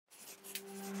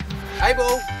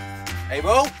Abel!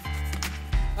 Abel!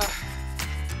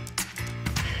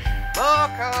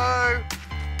 Marco!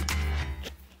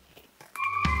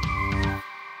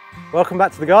 Welcome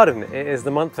back to the garden. It is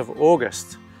the month of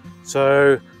August.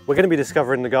 So we're going to be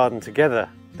discovering the garden together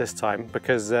this time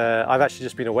because I've actually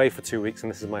just been away for 2 weeks and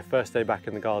this is my first day back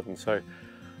in the garden. So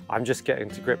I'm just getting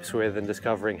to grips with and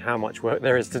discovering how much work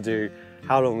there is to do,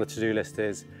 how long the to-do list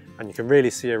is. And you can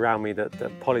really see around me that the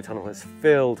polytunnel is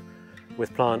filled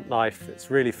with plant life.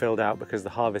 It's really filled out because the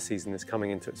harvest season is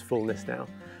coming into its fullness now.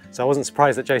 So I wasn't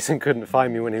surprised that Jason couldn't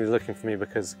find me when he was looking for me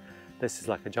because this is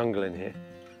like a jungle in here.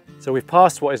 So we've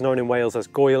passed what is known in Wales as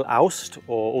Gwyl Awst,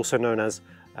 or also known as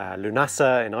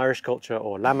Lunasa in Irish culture,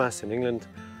 or Lammas in England,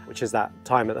 which is that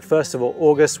time at the 1st of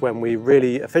August when we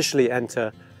really officially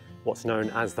enter what's known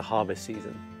as the harvest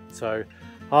season. So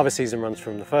harvest season runs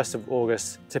from the 1st of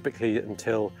August typically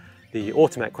until the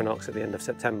autumn equinox at the end of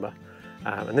September.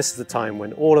 And this is the time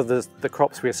when all of the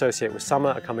crops we associate with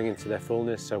summer are coming into their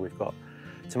fullness. So we've got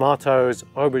tomatoes,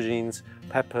 aubergines,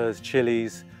 peppers,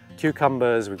 chilies,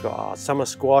 cucumbers, we've got our summer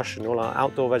squash and all our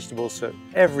outdoor vegetables. So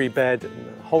every bed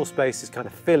and the whole space is kind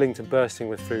of filling to bursting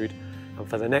with food. And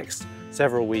for the next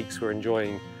several weeks, we're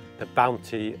enjoying the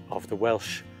bounty of the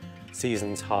Welsh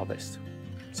season's harvest.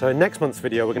 So in next month's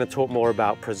video, we're going to talk more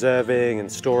about preserving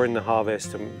and storing the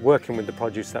harvest and working with the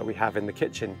produce that we have in the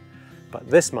kitchen. But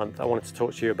this month, I wanted to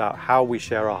talk to you about how we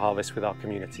share our harvest with our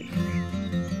community.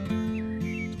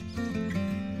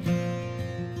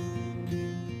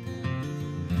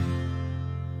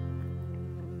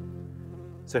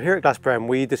 So here at Glasbren,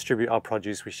 we distribute our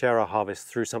produce, we share our harvest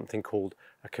through something called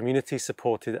a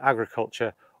community-supported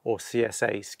agriculture, or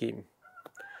CSA scheme.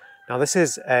 Now this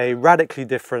is a radically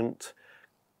different,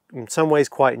 in some ways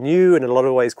quite new, in a lot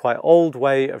of ways quite old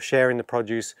way of sharing the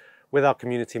produce with our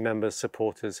community members,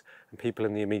 supporters, and people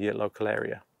in the immediate local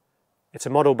area. It's a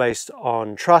model based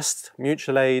on trust,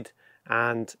 mutual aid,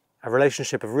 and a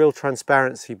relationship of real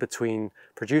transparency between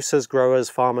producers, growers,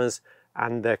 farmers,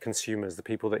 and their consumers, the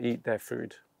people that eat their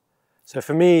food. So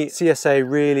for me, CSA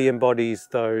really embodies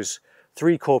those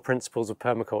 3 core principles of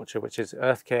permaculture, which is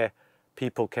earth care,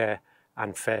 people care,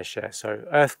 and fair share. So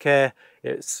earth care,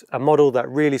 it's a model that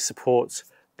really supports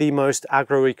the most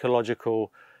agroecological,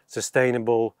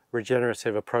 sustainable,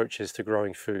 regenerative approaches to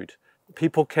growing food.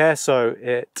 People care, so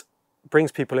it brings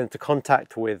people into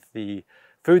contact with the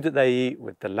food that they eat,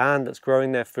 with the land that's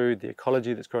growing their food, the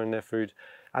ecology that's growing their food,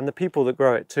 and the people that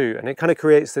grow it too. And it kind of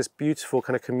creates this beautiful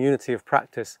kind of community of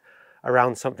practice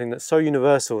around something that's so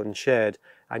universal and shared,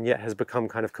 and yet has become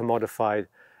kind of commodified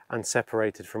and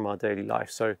separated from our daily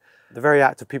life. So the very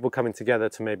act of people coming together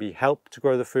to maybe help to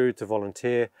grow the food, to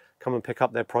volunteer, come and pick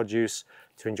up their produce,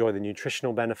 to enjoy the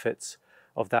nutritional benefits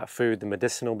of that food, the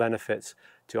medicinal benefits,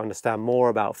 to understand more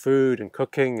about food and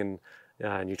cooking and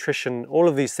nutrition, all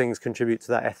of these things contribute to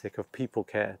that ethic of people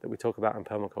care that we talk about in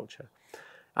permaculture.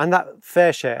 And that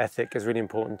fair share ethic is really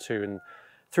important too. And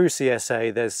through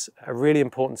CSA, there's a really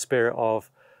important spirit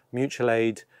of mutual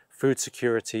aid, food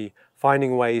security,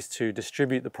 finding ways to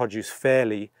distribute the produce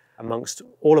fairly amongst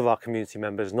all of our community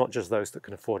members, not just those that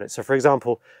can afford it. So for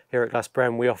example, here at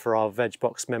Glasbren, we offer our veg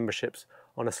box memberships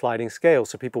on a sliding scale.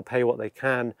 So people pay what they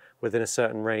can within a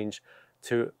certain range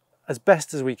to, as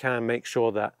best as we can, make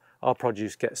sure that our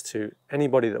produce gets to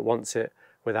anybody that wants it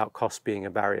without cost being a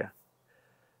barrier.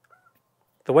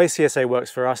 The way CSA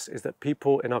works for us is that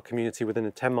people in our community within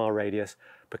a 10-mile radius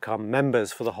become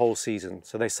members for the whole season.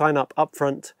 So they sign up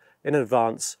upfront in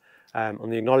advance on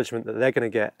the acknowledgement that they're going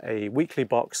to get a weekly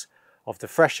box of the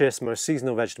freshest, most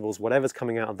seasonal vegetables, whatever's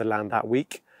coming out of the land that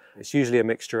week. It's usually a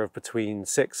mixture of between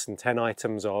 6 and 10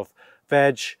 items of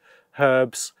veg,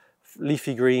 herbs,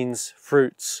 leafy greens,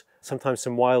 fruits, sometimes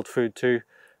some wild food too.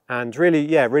 And really,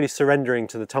 yeah, really surrendering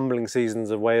to the tumbling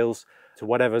seasons of Wales, to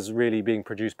whatever's really being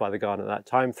produced by the garden at that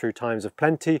time, through times of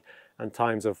plenty and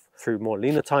through more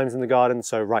leaner times in the garden.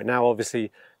 So right now,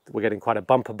 obviously, we're getting quite a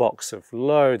bumper box of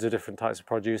loads of different types of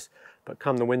produce, but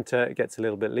come the winter, it gets a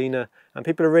little bit leaner, and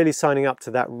people are really signing up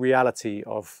to that reality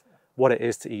of what it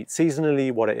is to eat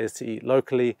seasonally, what it is to eat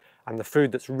locally, and the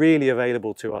food that's really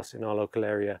available to us in our local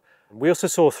area. We also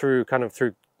saw through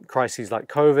crises like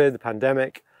COVID, the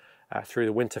pandemic, through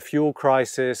the winter fuel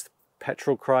crisis,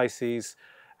 petrol crises,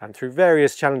 and through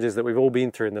various challenges that we've all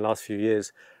been through in the last few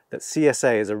years, that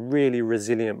CSA is a really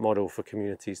resilient model for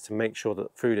communities to make sure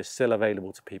that food is still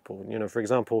available to people. You know, for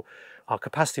example, our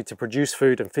capacity to produce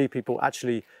food and feed people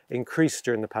actually increased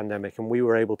during the pandemic, and we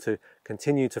were able to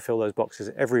continue to fill those boxes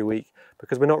every week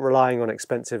because we're not relying on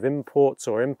expensive imports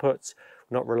or inputs,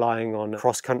 we're not relying on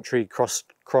cross-country,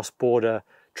 cross-border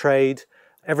trade.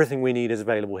 Everything we need is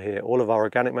available here. All of our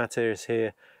organic matter is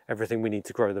here. Everything we need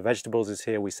to grow the vegetables is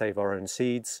here. We save our own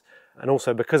seeds. And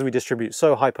also because we distribute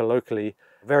so hyper locally,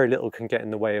 very little can get in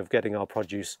the way of getting our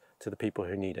produce to the people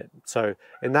who need it. So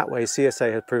in that way,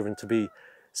 CSA has proven to be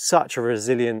such a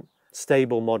resilient,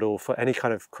 stable model for any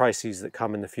kind of crises that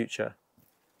come in the future.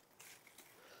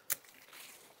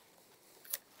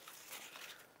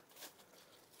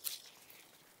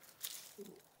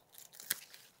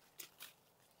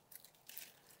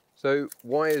 So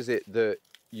why is it that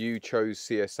you chose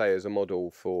CSA as a model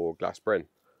for Glasbren?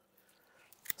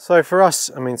 So for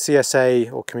us, I mean,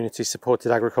 CSA, or community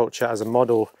supported agriculture, as a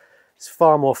model is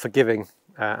far more forgiving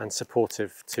and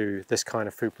supportive to this kind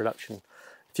of food production.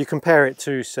 If you compare it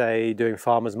to, say, doing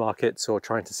farmers markets or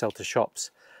trying to sell to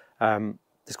shops,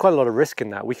 there's quite a lot of risk in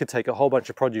that. We could take a whole bunch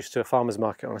of produce to a farmer's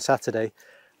market on a Saturday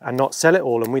and not sell it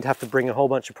all, and we'd have to bring a whole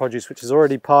bunch of produce which is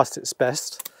already past its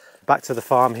best back to the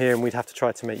farm here, and we'd have to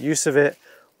try to make use of it,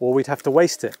 or we'd have to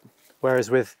waste it. Whereas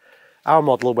with our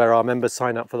model, where our members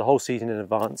sign up for the whole season in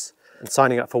advance and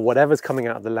signing up for whatever's coming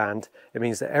out of the land, it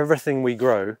means that everything we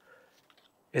grow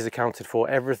is accounted for,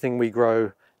 everything we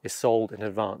grow is sold in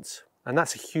advance. And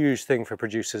that's a huge thing for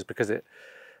producers, because it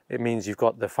means you've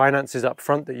got the finances up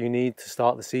front that you need to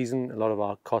start the season. A lot of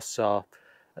our costs are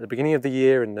at the beginning of the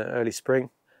year in the early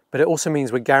spring. But it also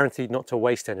means we're guaranteed not to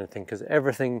waste anything, because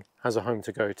everything has a home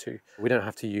to go to. We don't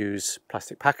have to use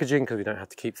plastic packaging because we don't have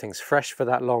to keep things fresh for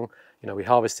that long. You know, we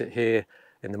harvest it here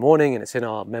in the morning and it's in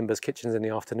our members' kitchens in the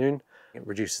afternoon. It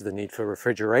reduces the need for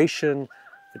refrigeration,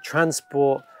 for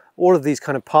transport, all of these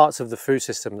kind of parts of the food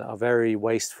system that are very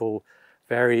wasteful,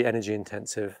 very energy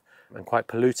intensive and quite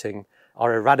polluting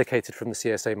are eradicated from the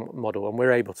CSA model, and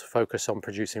we're able to focus on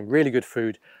producing really good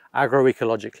food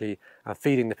agroecologically and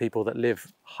feeding the people that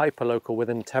live hyper-local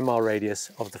within 10-mile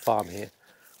radius of the farm here.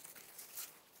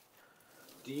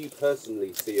 Do you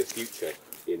personally see a future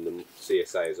in the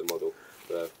CSA as a model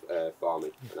for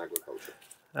farming and agriculture?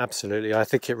 Absolutely, I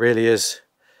think it really is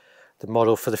the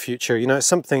model for the future. You know, it's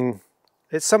something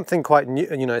quite new.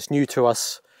 You know, it's new to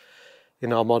us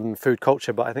in our modern food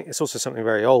culture, but I think it's also something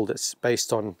very old. It's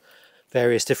based on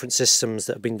various different systems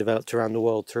that have been developed around the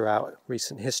world throughout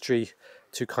recent history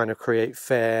to kind of create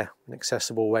fair and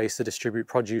accessible ways to distribute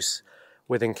produce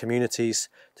within communities,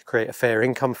 to create a fair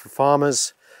income for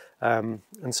farmers. And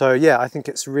so, yeah, I think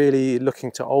it's really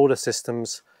looking to older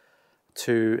systems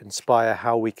to inspire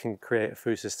how we can create a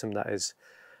food system that is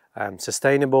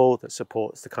sustainable, that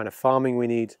supports the kind of farming we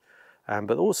need,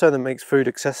 but also that makes food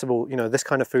accessible, you know, this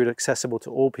kind of food accessible to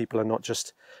all people and not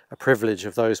just a privilege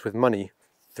of those with money.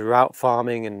 Throughout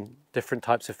farming and different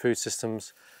types of food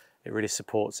systems, it really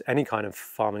supports any kind of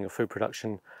farming or food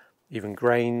production, even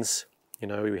grains. You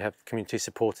know, we have community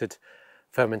supported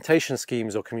fermentation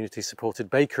schemes or community supported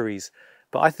bakeries,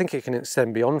 but I think it can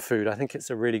extend beyond food. I think it's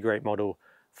a really great model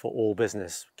for all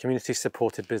business. Community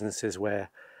supported businesses where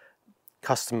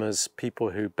customers, people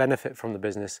who benefit from the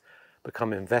business,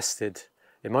 become invested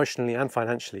emotionally and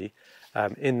financially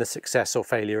in the success or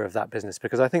failure of that business,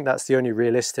 because I think that's the only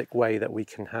realistic way that we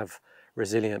can have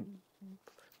resilient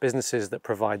businesses that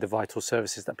provide the vital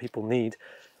services that people need.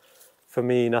 For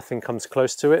me, nothing comes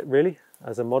close to it really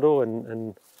as a model,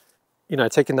 and you know,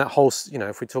 taking that whole, you know,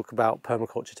 if we talk about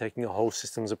permaculture, taking a whole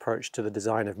systems approach to the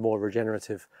design of more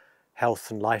regenerative health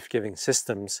and life-giving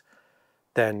systems,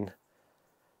 then,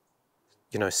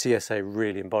 you know, CSA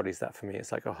really embodies that for me.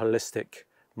 It's like a holistic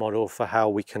model for how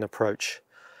we can approach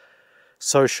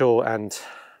social and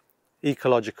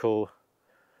ecological,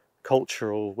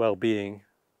 cultural well-being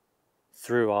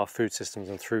through our food systems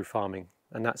and through farming.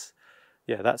 And that's,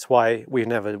 yeah, that's why we've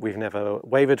never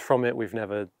wavered from it. We've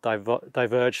never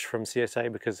diverged from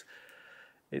CSA, because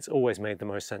it's always made the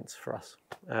most sense for us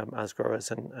as growers,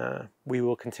 and we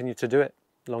will continue to do it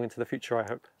long into the future, I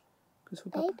hope.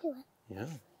 Baby one. Yeah,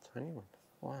 tiny one.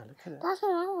 Wow, look at it. That's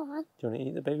another one. Do you want to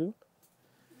eat the baby one?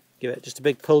 Give it just a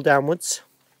big pull downwards.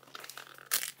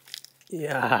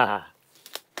 Yeah.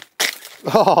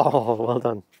 Oh, well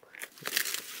done.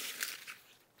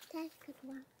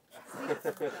 That's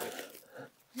a good one.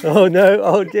 Oh no,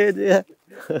 oh dear, dear.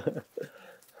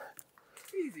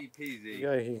 Easy peasy.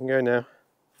 You can go now.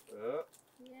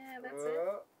 Yeah, that's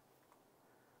it.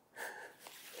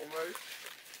 Almost.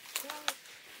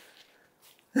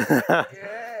 Yeah.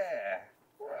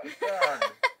 Well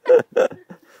done.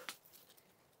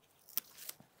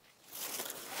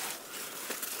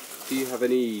 Do you have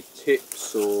any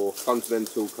tips or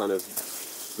fundamental kind of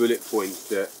bullet points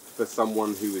that for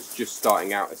someone who is just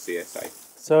starting out at CSA?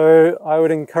 So I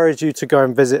would encourage you to go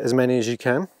and visit as many as you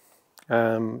can,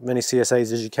 many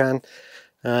CSAs as you can.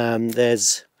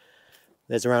 There's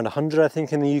There's around 100, I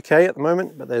think, in the UK at the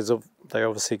moment, but they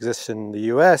obviously exist in the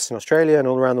US and Australia and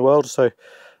all around the world. So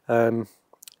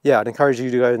yeah, I'd encourage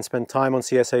you to go and spend time on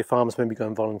CSA farms, maybe go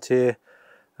and volunteer,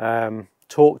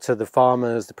 talk to the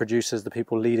farmers, the producers, the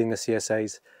people leading the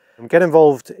CSAs, and get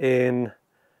involved in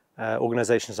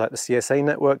organisations like the CSA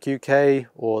Network UK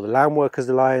or the Land Workers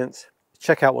Alliance.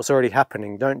 Check out what's already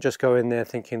happening. Don't just go in there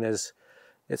thinking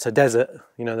it's a desert,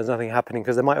 you know, there's nothing happening,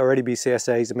 because there might already be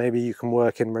CSAs, and maybe you can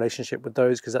work in relationship with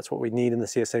those, because that's what we need in the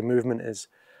CSA movement is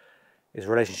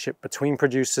relationship between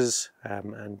producers,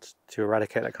 and to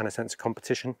eradicate that kind of sense of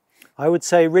competition. I would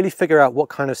say really figure out what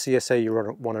kind of CSA you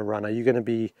want to run. Are you going to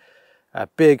be a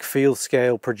big field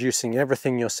scale producing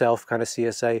everything yourself kind of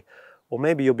CSA, or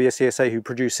maybe you'll be a CSA who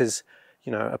produces,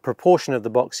 you know, a proportion of the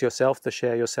box yourself, the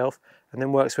share yourself, and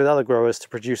then works with other growers to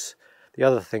produce the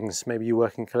other things. Maybe you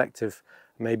work in collective,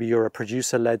 maybe you're a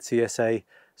producer-led CSA,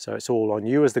 so it's all on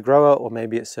you as the grower, or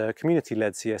maybe it's a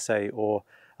community-led CSA or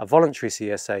a voluntary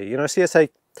CSA. You know, CSA,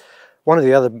 one of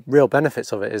the other real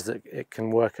benefits of it is that it can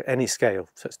work at any scale,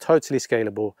 so it's totally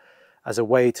scalable as a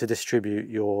way to distribute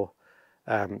your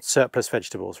surplus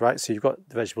vegetables, right? So you've got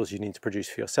the vegetables you need to produce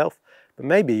for yourself, but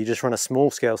maybe you just run a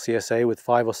small-scale CSA with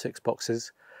 5 or 6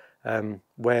 boxes,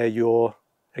 where you're,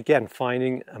 again,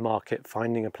 finding a market,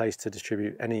 finding a place to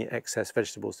distribute any excess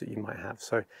vegetables that you might have.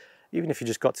 So even if you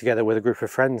just got together with a group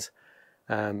of friends,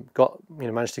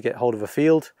 managed to get hold of a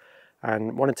field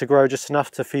and wanted to grow just enough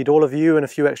to feed all of you and a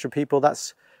few extra people,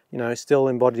 that's, you know, still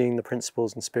embodying the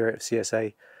principles and spirit of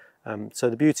CSA. So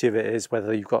the beauty of it is,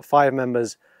 whether you've got 5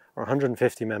 members or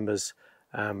 150 members,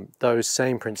 those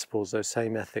same principles, those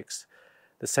same ethics,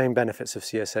 the same benefits of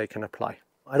CSA can apply.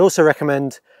 I'd also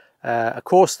recommend a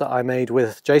course that I made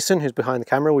with Jason, who's behind the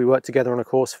camera. We worked together on a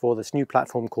course for this new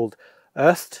platform called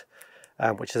Earthed,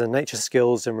 which is a nature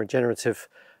skills and regenerative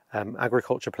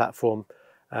agriculture platform.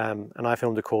 And I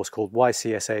filmed a course called Why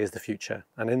CSA is the Future.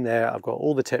 And in there, I've got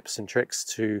all the tips and tricks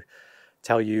to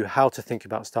tell you how to think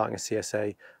about starting a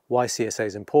CSA, why CSA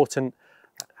is important,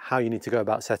 how you need to go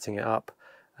about setting it up,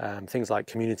 things like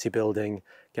community building,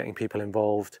 getting people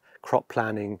involved, crop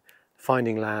planning,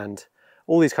 finding land.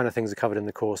 All these kind of things are covered in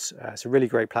the course. It's a really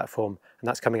great platform, and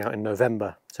that's coming out in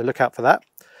November. So look out for that.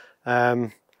 Yeah,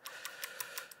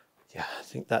 I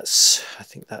think that's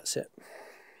it.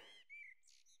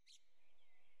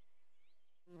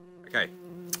 Okay,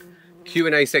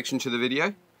 Q&A section to the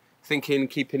video. Thinking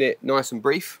keeping it nice and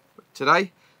brief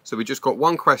today. So we just got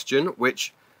one question,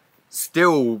 which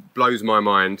still blows my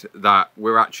mind that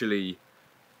we're actually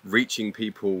reaching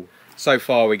people. So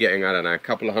far we're getting, I don't know, a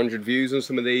couple of 100 views on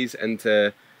some of these, and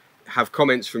to have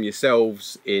comments from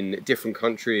yourselves in different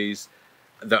countries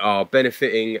that are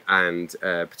benefiting and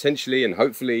potentially and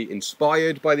hopefully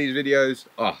inspired by these videos.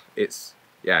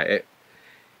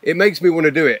 It makes me want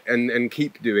to do it and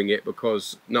keep doing it,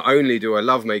 because not only do I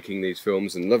love making these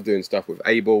films and love doing stuff with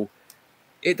Abel,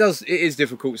 it is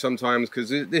difficult sometimes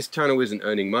because this channel isn't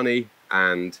earning money,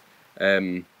 and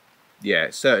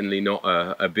yeah, certainly not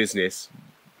a business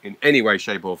in any way,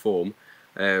 shape or form.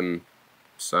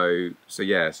 So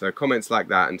comments like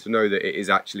that, and to know that it is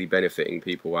actually benefiting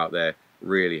people out there,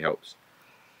 really helps.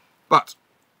 But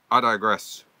I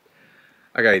digress.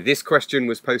 Okay, this question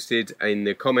was posted in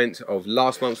the comment of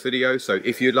last month's video, so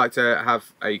if you'd like to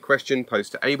have a question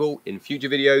post to Abel in future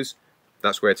videos,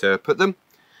 that's where to put them.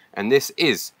 And this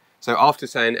is, so after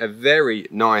saying a very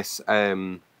nice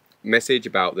message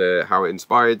about how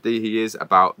inspired he is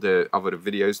about the other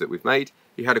videos that we've made,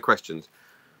 he had a question.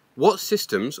 What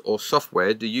systems or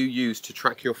software do you use to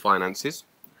track your finances,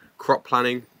 crop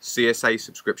planning, CSA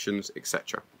subscriptions,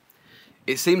 etc.?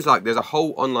 It seems like there's a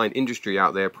whole online industry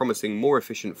out there promising more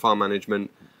efficient farm management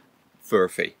for a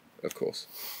fee, of course.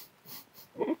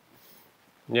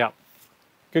 Yeah,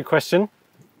 good question.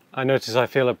 I notice I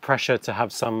feel a pressure to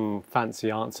have some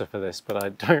fancy answer for this, but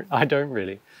I don't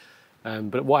really.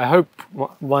 But what I hope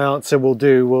my answer will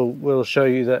do will show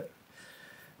you that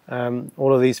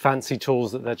all of these fancy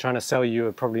tools that they're trying to sell you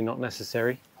are probably not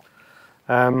necessary.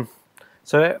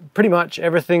 So pretty much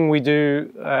everything we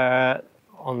do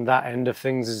on that end of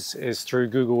things is through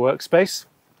Google Workspace,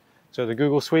 so the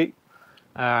Google Suite.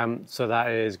 So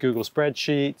that is Google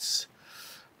Spreadsheets,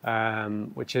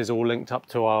 which is all linked up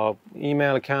to our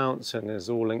email accounts, and is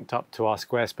all linked up to our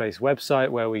Squarespace website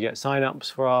where we get sign-ups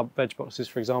for our veg boxes,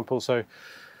 for example. So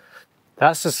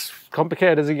that's as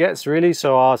complicated as it gets, really.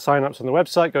 So our sign-ups on the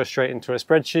website go straight into a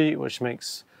spreadsheet,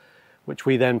 which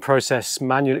we then process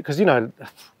manually, because, you know,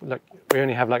 look, we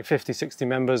only have like 50, 60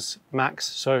 members max.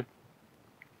 So,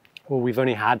 well, we've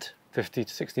only had 50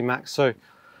 to 60 max. So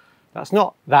that's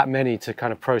not that many to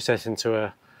kind of process into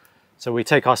a So we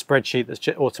take our spreadsheet that's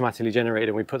automatically generated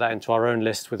and we put that into our own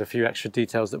list with a few extra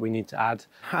details that we need to add.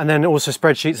 And then also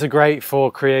spreadsheets are great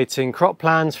for creating crop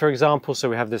plans, for example. So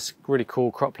we have this really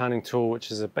cool crop planning tool, which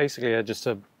is basically just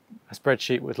a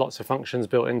spreadsheet with lots of functions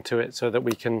built into it so that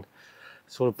we can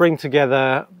sort of bring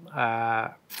together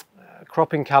a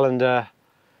cropping calendar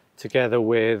together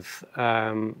with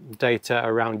data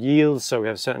around yields. So we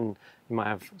have you might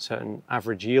have certain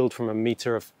average yield from a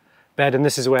meter of bed, and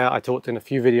this is where I talked in a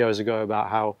few videos ago about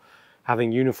how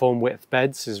having uniform width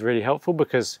beds is really helpful,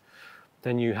 because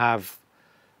then you have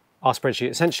our spreadsheet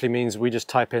essentially means we just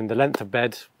type in the length of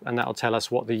bed and that'll tell us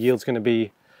what the yield's going to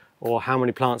be, or how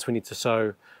many plants we need to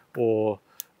sow, or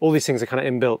all these things are kind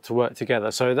of inbuilt to work together.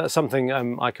 So that's something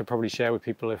I could probably share with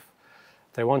people if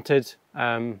they wanted.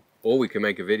 Or we can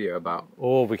make a video about.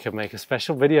 Or we could make a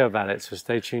special video about it, so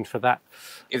stay tuned for that.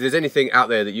 If there's anything out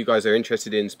there that you guys are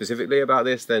interested in specifically about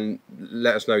this, then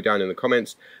let us know down in the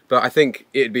comments. But I think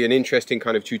it'd be an interesting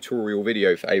kind of tutorial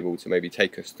video for Abel to maybe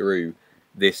take us through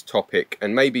this topic,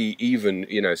 and maybe even,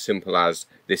 you know, simple as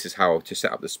this is how to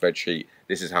set up the spreadsheet,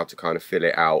 this is how to kind of fill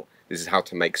it out, this is how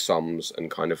to make sums and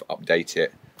kind of update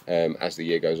it as the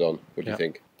year goes on. What do you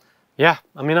think? Yeah,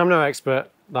 I mean, I'm no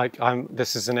expert. Like,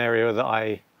 this is an area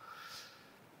that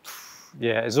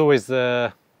it's always it's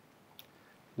the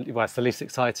least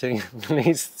exciting,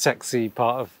 least sexy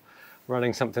part of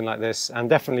running something like this. And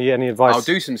definitely any advice. I'll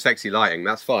do some sexy lighting,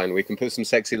 that's fine. We can put some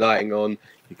sexy lighting on.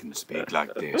 You can speak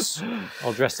like this.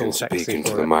 I'll dress all sexy. Speak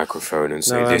into the microphone and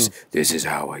say, this is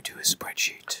how I do a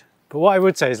spreadsheet. But what I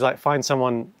would say is, like, find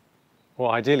someone,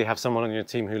 or ideally have someone on your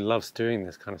team who loves doing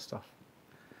this kind of stuff.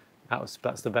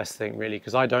 That's the best thing, really,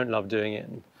 because I don't love doing it.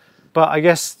 But I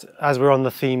guess as we're on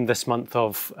the theme this month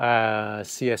of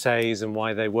CSAs and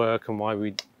why they work and why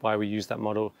we use that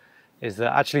model, is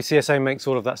that actually CSA makes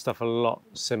all of that stuff a lot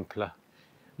simpler.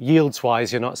 Yields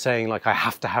wise, you're not saying like, I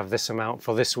have to have this amount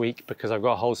for this week because I've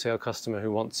got a wholesale customer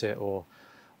who wants it, or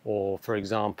for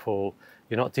example,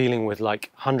 you're not dealing with like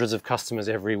hundreds of customers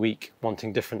every week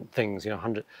wanting different things. You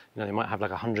know, they might have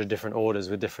like 100 different orders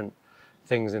with different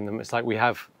things in them. It's like we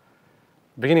have,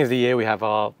 beginning of the year, we have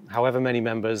our however many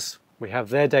members, we have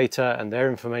their data and their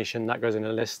information that goes in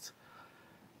a list,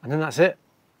 and then that's it.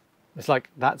 It's like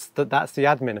that's the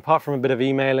admin. Apart from a bit of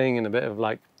emailing and a bit of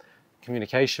like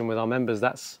communication with our members,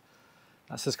 that's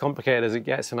as complicated as it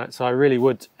gets. And so I really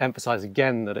would emphasize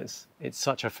again that it's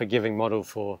such a forgiving model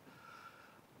for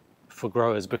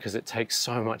growers, because it takes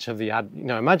so much of the you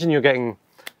know, imagine you're getting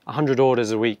 100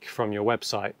 orders a week from your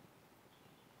website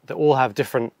that all have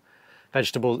different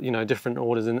vegetables, you know, different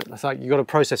orders, and it's like you've got to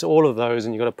process all of those,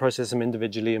 and you've got to process them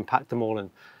individually and pack them all in.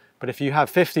 But if you have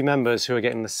 50 members who are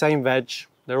getting the same veg,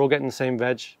 they're all getting the same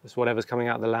veg, it's whatever's coming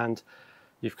out of the land,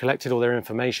 you've collected all their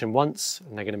information once,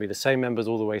 and they're going to be the same members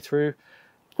all the way through.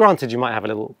 Granted, you might have a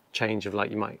little change of,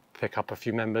 like, you might pick up a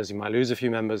few members, you might lose a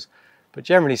few members, but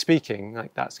generally speaking,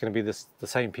 like, that's going to be the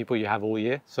same people you have all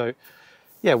year. So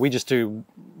yeah,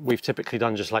 we've typically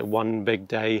done just like one big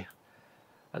day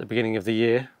at the beginning of the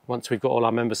year, once we've got all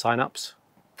our member sign-ups,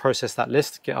 process that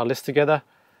list, get our list together,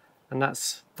 and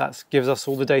that gives us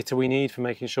all the data we need for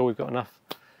making sure we've got enough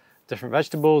different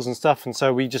vegetables and stuff. And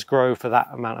so we just grow for that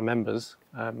amount of members,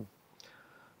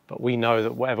 but we know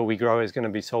that whatever we grow is going to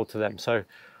be sold to them. So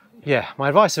yeah, my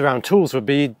advice around tools would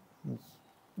be,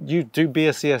 you do be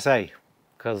a CSA,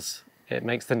 because it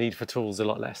makes the need for tools a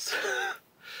lot less.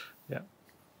 Yeah.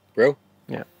 Bro?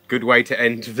 Yeah. Good way to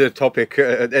end the topic,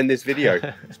 end this video,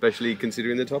 especially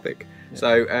considering the topic. Yeah.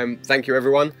 So thank you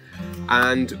everyone,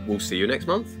 and we'll see you next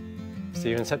month.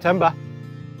 See you in September.